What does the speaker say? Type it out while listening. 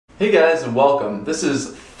Hey guys, and welcome. This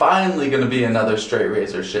is finally going to be another straight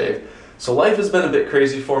razor shave. So life has been a bit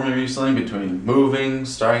crazy for me recently between moving,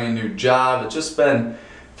 starting a new job. It's just been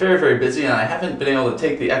very busy, and I haven't been able to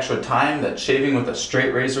take the extra time that shaving with a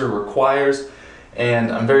straight razor requires.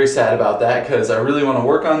 And I'm very sad about that because I really want to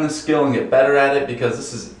work on this skill and get better at it, because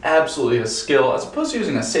this is absolutely a skill. As opposed to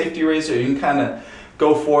using a safety razor, you can kind of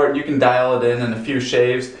go for it. You can dial it in a few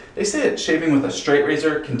shaves. They say that shaving with a straight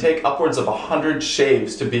razor can take upwards of 100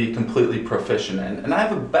 shaves to be completely proficient in. And I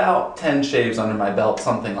have about 10 shaves under my belt,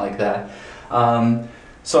 something like that.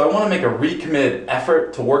 So I want to make a recommit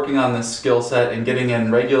effort to working on this skill set and getting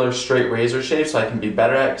in regular straight razor shaves so I can be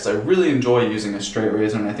better at it, because I really enjoy using a straight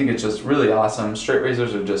razor and I think it's just really awesome. Straight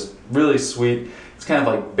razors are just really sweet. It's kind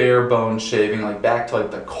of like bare bones shaving, like back to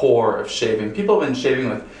like the core of shaving. People have been shaving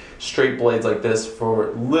with straight blades like this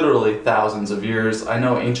for literally thousands of years. I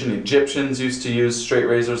know ancient Egyptians used to use straight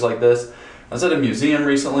razors like this. I was at a museum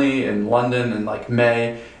recently in London in like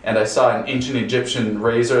May, and I saw an ancient Egyptian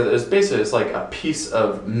razor that was basically just like a piece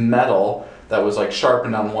of metal that was like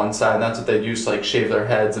sharpened on one side, and that's what they'd use to like shave their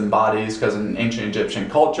heads and bodies, because in ancient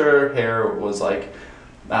Egyptian culture, hair was like,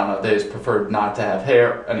 I don't know, they just preferred not to have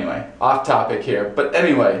hair. Anyway, off topic here. But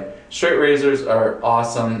anyway, straight razors are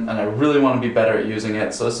awesome and I really want to be better at using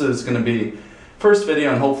it. So this is going to be first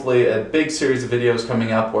video and hopefully a big series of videos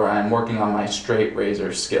coming up where I'm working on my straight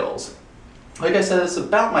razor skills. Like I said, it's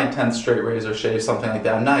about my 10th straight razor shave, something like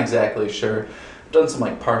that. I'm not exactly sure. I've done some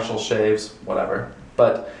like partial shaves, whatever.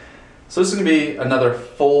 But so this is going to be another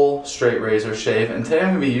full straight razor shave, and today I'm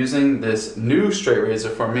going to be using this new straight razor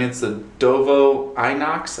for me. It's the Dovo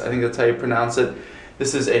Inox, I think that's how you pronounce it.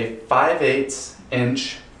 This is a 5/8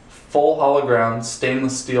 inch full hollow ground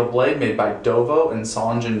stainless steel blade made by Dovo in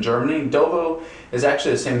Solingen, Germany. Dovo is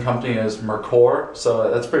actually the same company as Merkur,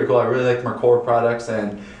 so that's pretty cool. I really like Merkur products,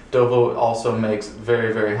 and Dovo also makes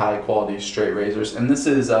very high quality straight razors. And this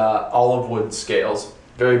is olive wood scales.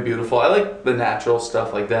 Very beautiful. I like the natural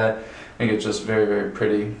stuff like that. I think it's just very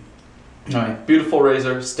pretty. Anyway, beautiful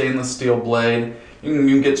razor, stainless steel blade. You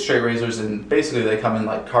can get straight razors and basically they come in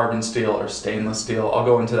like carbon steel or stainless steel. I'll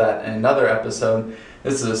go into that in another episode.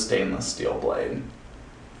 This is a stainless steel blade.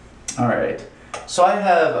 Alright, so I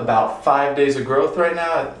have about 5 days of growth right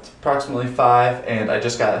now. It's approximately 5, and I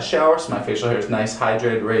just got a shower, so my facial hair is nice,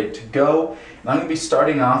 hydrated, ready to go. And I'm going to be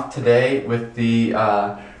starting off today with the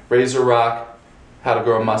Razor Rock How to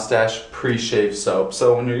Grow a Mustache pre-shave soap.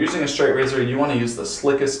 So when you're using a straight razor, you want to use the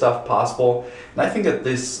slickest stuff possible. And I think that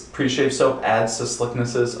this pre-shave soap adds to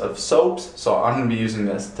slicknesses of soaps, so I'm going to be using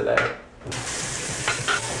this today.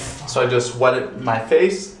 So I just wet it in my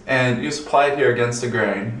face, and you just apply it here against the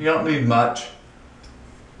grain. You don't need much.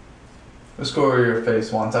 Just go over your face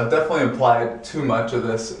once. I've definitely applied too much of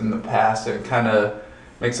this in the past, and it kind of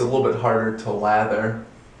makes it a little bit harder to lather.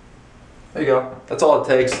 There you go. That's all it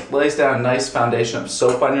takes. Lays down a nice foundation of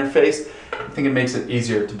soap on your face. I think it makes it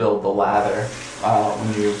easier to build the lather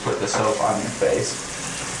when you put the soap on your face.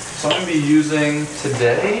 So I'm going to be using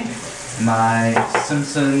today my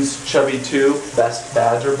Simpson's Chubby 2 Best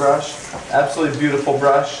Badger brush. Absolutely beautiful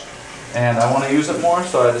brush, and I want to use it more,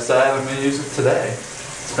 so I decided I'm going to use it today.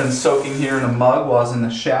 It's been soaking here in a mug while I was in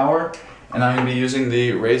the shower, and I'm going to be using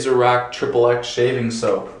the Razor Rock XXX shaving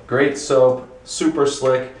soap. Great soap, super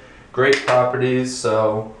slick. Great properties,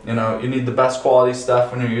 so you know you need the best quality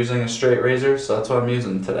stuff when you're using a straight razor, so that's what I'm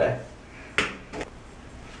using today.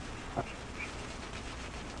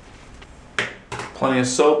 Plenty of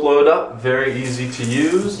soap load up, very easy to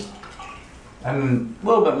use, and a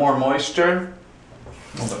little bit more moisture,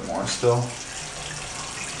 a little bit more still.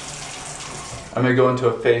 I'm going to go into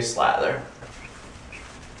a face lather.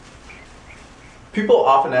 People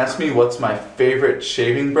often ask me what's my favorite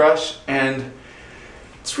shaving brush, and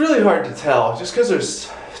it's really hard to tell, just because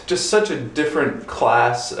there's just such a different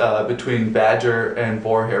class between Badger and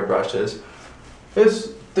boar hair brushes.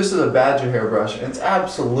 This is a Badger hair brush, and it's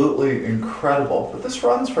absolutely incredible, but this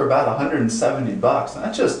runs for about 170 bucks, and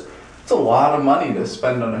it's a lot of money to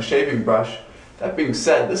spend on a shaving brush. That being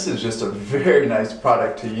said, this is just a very nice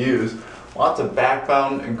product to use. Lots of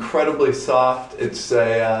backbone, incredibly soft. It's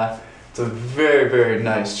a very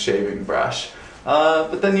nice shaving brush.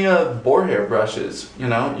 But then you have boar hair brushes. You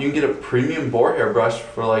know, you can get a premium boar hair brush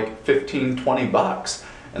for like 15-20 bucks,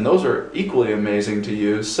 and those are equally amazing to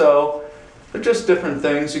use. So they're just different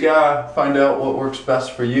things. You gotta find out what works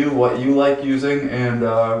best for you, what you like using, and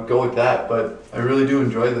go with that. But I really do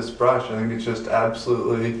enjoy this brush. I think it's just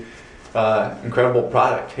absolutely incredible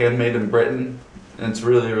product, handmade in Britain, and it's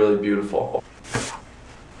really beautiful.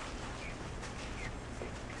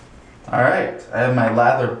 Alright, I have my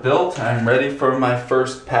lather built. I'm ready for my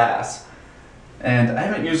first pass. And I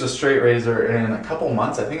haven't used a straight razor in a couple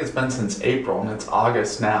months. I think it's been since April, and it's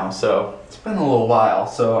August now, so it's been a little while.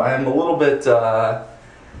 So I am a little bit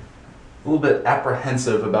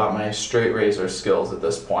apprehensive about my straight razor skills at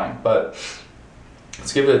this point, but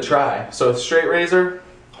let's give it a try. So with straight razor,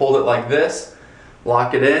 hold it like this,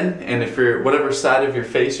 lock it in, and if you're whatever side of your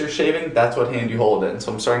face you're shaving, that's what hand you hold it in.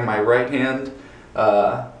 So I'm starting my right hand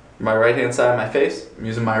side of my face. I'm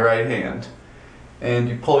using my right hand, and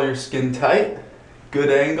you pull your skin tight. Good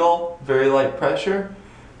angle, very light pressure,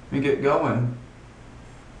 and get going.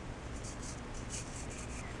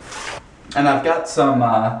 And I've got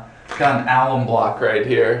got an alum block right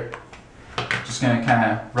here. Just gonna kind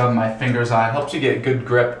of rub my fingers on it. Helps you get good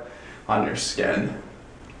grip on your skin.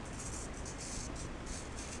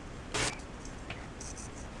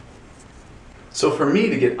 So for me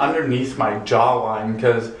to get underneath my jawline,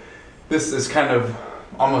 because this is kind of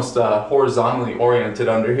almost horizontally oriented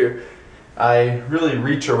under here, I really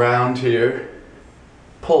reach around here,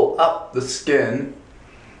 pull up the skin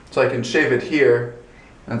so I can shave it here,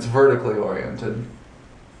 and it's vertically oriented.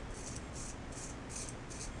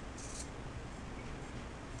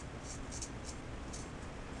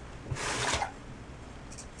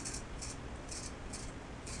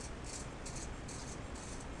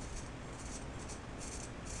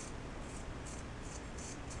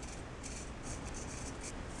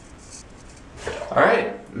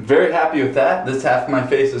 Alright, very happy with that. This half of my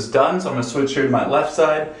face is done, so I'm going to switch here to my left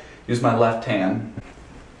side, use my left hand.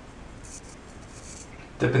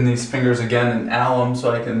 Dipping these fingers again in alum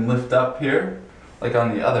so I can lift up here, like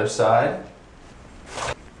on the other side.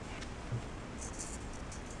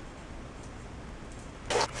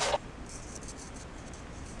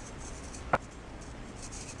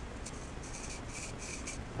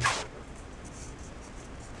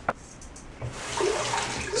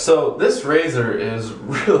 So this razor is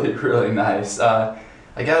really nice. I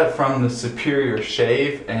got it from the Superior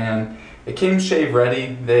Shave, and it came shave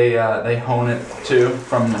ready. They hone it too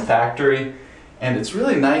from the factory, and it's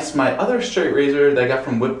really nice. My other straight razor that I got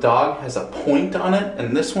from Whip Dog has a point on it,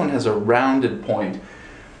 and this one has a rounded point.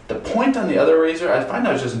 The point on the other razor, I find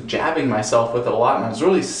I was just jabbing myself with it a lot, and I was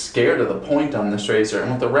really scared of the point on this razor.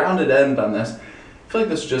 And with the rounded end on this, I feel like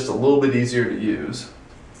this is just a little bit easier to use.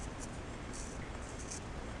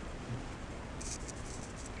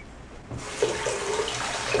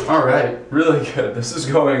 Alright, really good. This is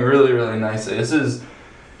going really nicely. This is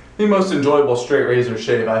the most enjoyable straight razor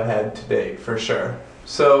shave I've had to date, for sure.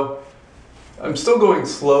 So, I'm still going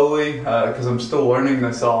slowly because I'm still learning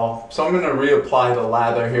this all. So I'm going to reapply the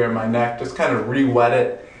lather here in my neck, just kind of re-wet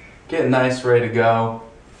it, get it nice, ready to go.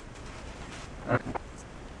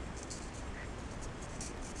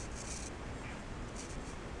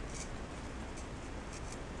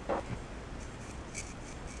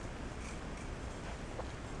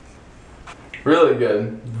 Really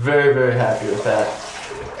good. Very happy with that.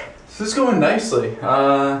 So this is going nicely.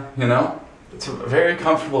 You know, it's a very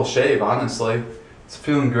comfortable shave, honestly. It's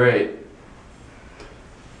feeling great.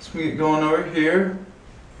 Let's get going over here.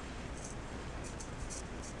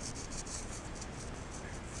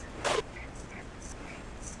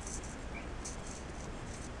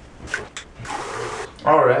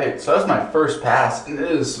 Alright, so that's my first pass, and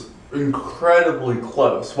it is incredibly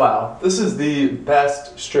close. Wow, this is the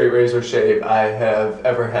best straight razor shave I have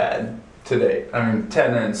ever had to date. I mean,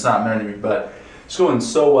 10 and it's not many, but it's going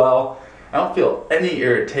so well. I don't feel any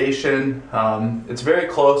irritation. It's very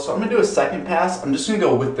close, so I'm gonna do a second pass. I'm just gonna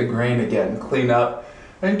go with the grain again, clean up.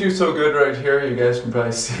 I didn't do so good right here. You guys can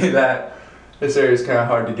probably see that. This area is kind of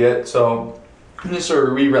hard to get, so I'm gonna sort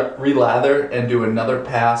of re-lather and do another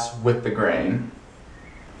pass with the grain.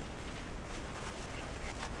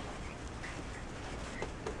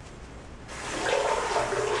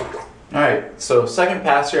 Alright, so second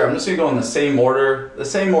pass here, I'm just going to go in the same order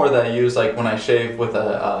that I use like when I shave with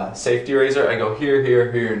a safety razor. I go here,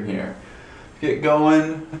 here, here, and here. Get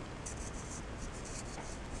going.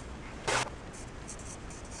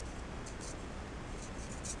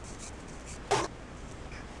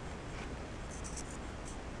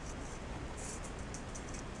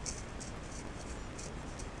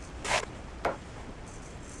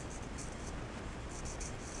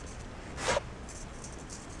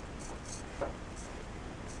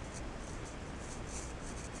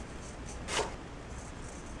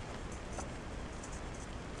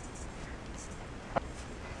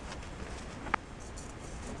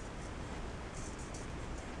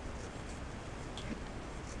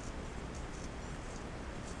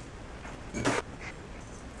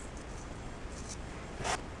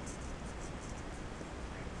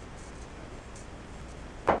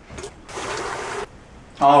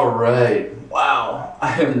 Alright, wow.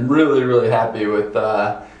 I am really happy with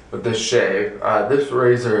this shave. This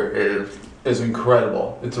razor is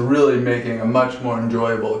incredible. It's really making a much more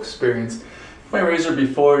enjoyable experience. My razor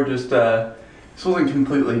before just this wasn't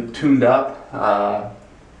completely tuned up.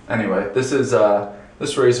 Anyway, this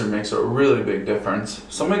razor makes a really big difference.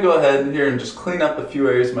 So I'm gonna go ahead here and just clean up a few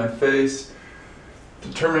areas of my face,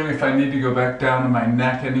 determining if I need to go back down to my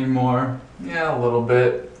neck anymore. Yeah, a little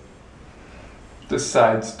bit. This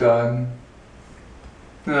side's done.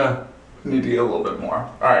 Need to get a little bit more.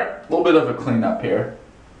 Alright, a little bit of a cleanup here.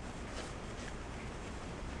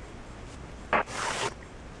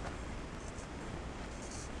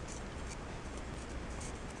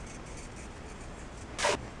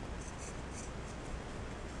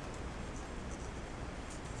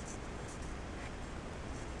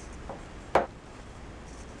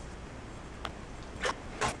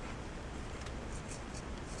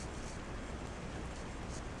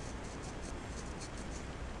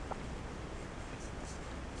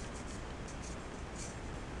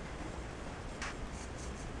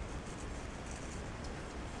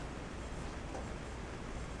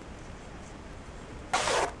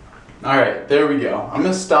 Alright, there we go. I'm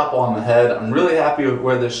going to stop on the head. I'm really happy with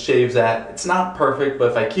where this shave's at. It's not perfect, but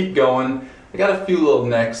if I keep going, I got a few little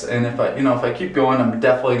nicks, and if I keep going, I'm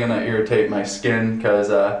definitely going to irritate my skin because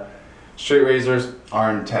straight razors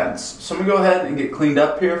are intense. So I'm going to go ahead and get cleaned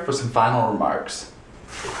up here for some final remarks.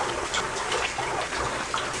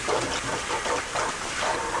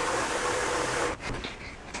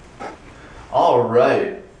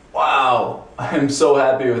 Alright, wow, I'm so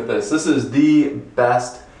happy with this. This is the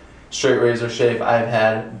best straight razor shave I've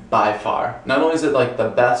had by far. Not only is it like the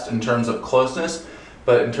best in terms of closeness,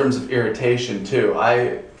 but in terms of irritation too.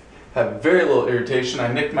 I have very little irritation. I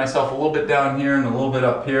nicked myself a little bit down here and a little bit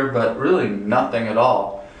up here, but really nothing at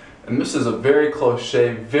all. And this is a very close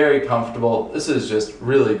shave, very comfortable. This is just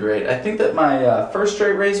really great. I think that my first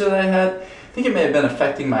straight razor that I had, I think it may have been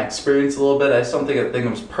affecting my experience a little bit. I just don't think it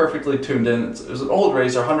was perfectly tuned in. It was an old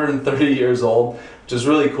razor, 130 years old, which is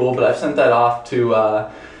really cool, but I've sent that off to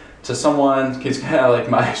someone. He's kind of like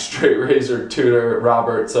my straight razor tutor,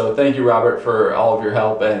 Robert, so thank you, Robert, for all of your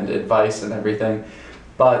help and advice and everything.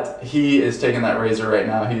 But he is taking that razor right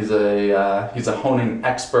now. He's a honing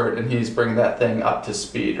expert, and he's bringing that thing up to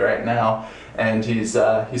speed right now, and he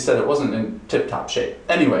said it wasn't in tip-top shape.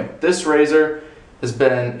 Anyway, this razor has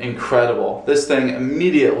been incredible. This thing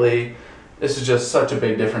immediately, this is just such a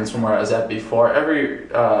big difference from where I was at before.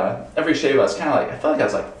 Every shave I was kind of like, I felt like I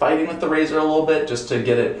was like fighting with the razor a little bit just to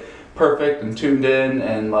get it perfect and tuned in,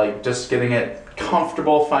 and like just getting it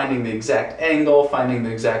comfortable, finding the exact angle, finding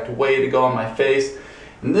the exact way to go on my face.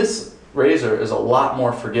 And this razor is a lot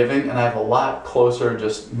more forgiving, and I have a lot closer,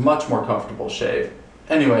 just much more comfortable shave.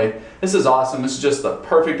 Anyway, this is awesome. This is just the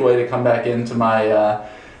perfect way to come back into my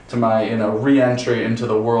re-entry into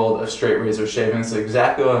the world of straight razor shaving. This is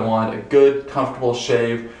exactly what I want, a good, comfortable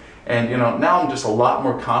shave. And now I'm just a lot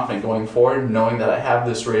more confident going forward, knowing that I have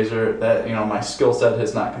this razor, that my skill set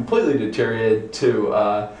has not completely deteriorated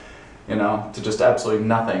to just absolutely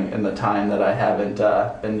nothing in the time that I haven't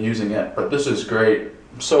been using it. But this is great.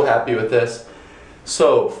 I'm so happy with this.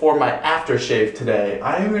 So for my aftershave today,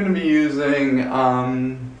 I'm going to be using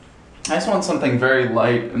I just want something very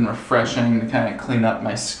light and refreshing to kind of clean up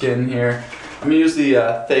my skin here. I'm going to use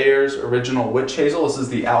the Thayer's Original Witch Hazel. This is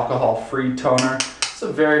the alcohol-free toner. It's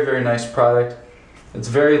a very nice product. It's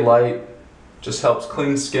very light, just helps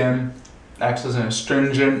clean skin, acts as an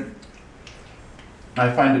astringent.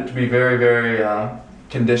 I find it to be very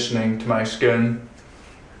conditioning to my skin.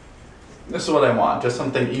 This is what I want, just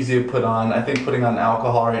something easy to put on. I think putting on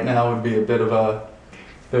alcohol right now would be a bit of a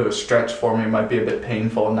stretch for me. It might be a bit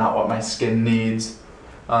painful, not what my skin needs.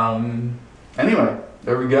 Anyway,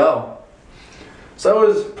 there we go. So that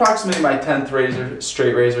was approximately my 10th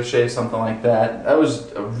straight razor shave, something like that. That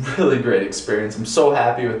was a really great experience. I'm so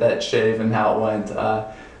happy with that shave and how it went.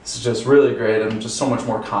 This is just really great. I'm just so much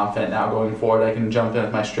more confident now going forward. I can jump in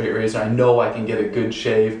with my straight razor. I know I can get a good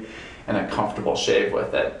shave and a comfortable shave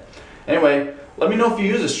with it. Anyway, let me know if you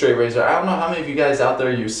use a straight razor. I don't know how many of you guys out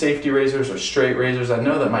there use safety razors or straight razors. I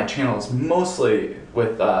know that my channel is mostly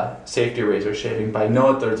with safety razor shaving, but I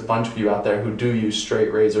know that there's a bunch of you out there who do use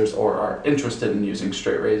straight razors or are interested in using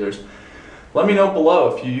straight razors. Let me know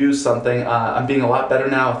below if you use something. I'm being a lot better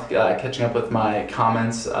now with catching up with my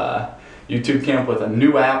comments. YouTube Camp with a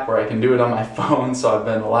new app where I can do it on my phone, so I've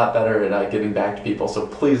been a lot better at getting back to people. So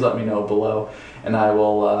please let me know below, and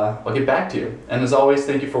I'll get back to you. And as always,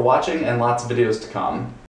 thank you for watching, and lots of videos to come.